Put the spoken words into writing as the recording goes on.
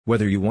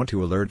Whether you want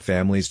to alert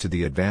families to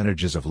the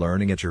advantages of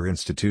learning at your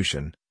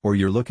institution, or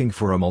you're looking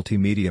for a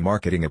multimedia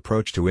marketing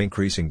approach to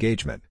increase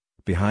engagement,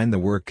 Behind the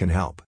Work can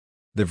help.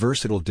 The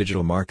versatile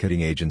digital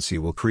marketing agency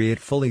will create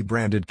fully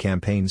branded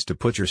campaigns to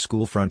put your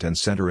school front and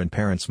center in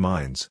parents'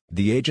 minds.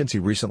 The agency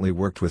recently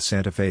worked with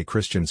Santa Fe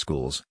Christian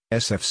Schools,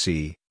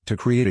 SFC, to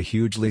create a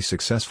hugely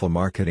successful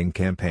marketing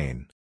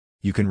campaign.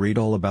 You can read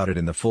all about it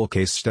in the full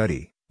case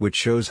study, which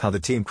shows how the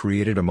team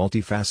created a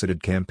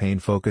multifaceted campaign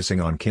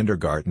focusing on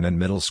kindergarten and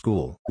middle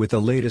school. With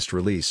the latest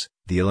release,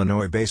 the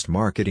Illinois-based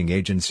marketing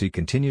agency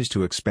continues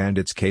to expand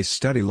its case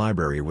study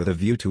library with a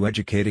view to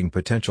educating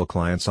potential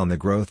clients on the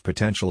growth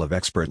potential of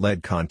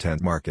expert-led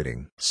content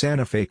marketing.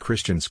 Santa Fe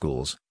Christian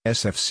Schools,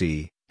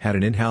 SFC, had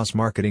an in-house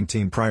marketing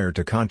team prior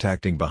to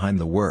contacting Behind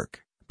the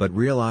Work, but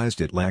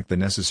realized it lacked the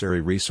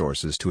necessary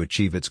resources to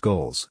achieve its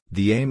goals.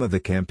 The aim of the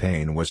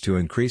campaign was to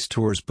increase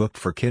tours booked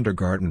for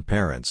kindergarten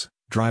parents,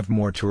 drive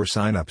more tour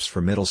signups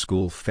for middle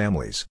school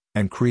families,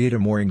 and create a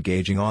more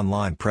engaging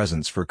online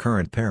presence for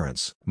current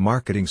parents.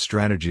 Marketing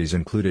strategies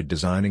included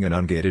designing an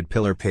ungated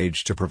pillar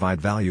page to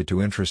provide value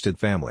to interested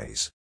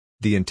families.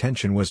 The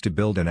intention was to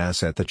build an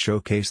asset that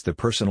showcased the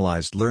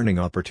personalized learning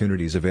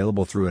opportunities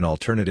available through an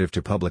alternative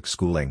to public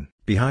schooling.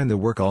 Behind the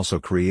Work also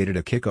created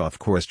a kickoff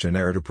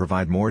questionnaire to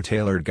provide more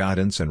tailored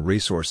guidance and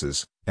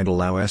resources, and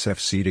allow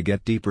SFC to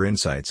get deeper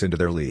insights into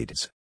their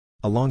leads.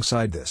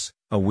 Alongside this,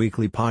 a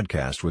weekly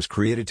podcast was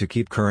created to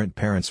keep current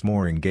parents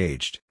more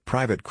engaged.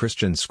 Private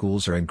Christian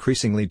schools are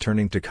increasingly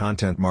turning to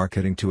content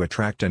marketing to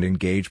attract and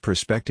engage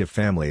prospective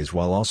families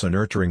while also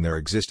nurturing their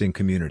existing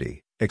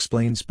community,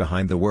 explains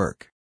Behind the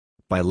Work.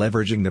 By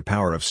leveraging the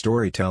power of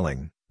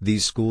storytelling,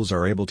 these schools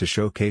are able to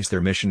showcase their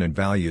mission and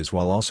values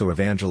while also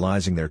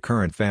evangelizing their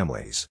current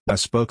families. A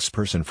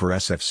spokesperson for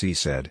SFC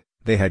said,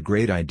 "They had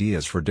great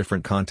ideas for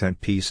different content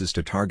pieces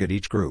to target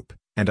each group,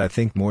 and I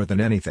think more than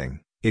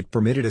anything, it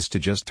permitted us to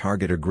just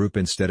target a group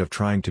instead of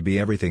trying to be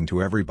everything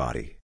to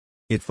everybody.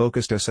 It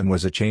focused us and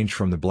was a change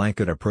from the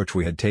blanket approach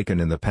we had taken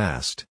in the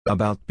past."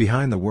 About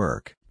Behind the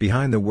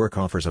Work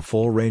offers a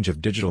full range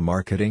of digital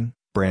marketing,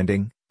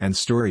 branding, and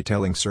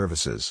storytelling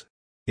services.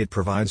 It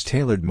provides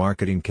tailored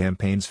marketing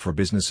campaigns for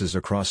businesses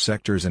across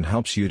sectors and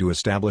helps you to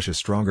establish a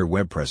stronger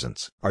web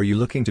presence. Are you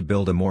looking to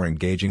build a more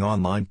engaging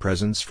online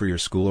presence for your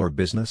school or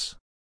business?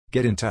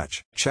 Get in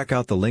touch. Check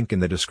out the link in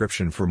the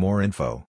description for more info.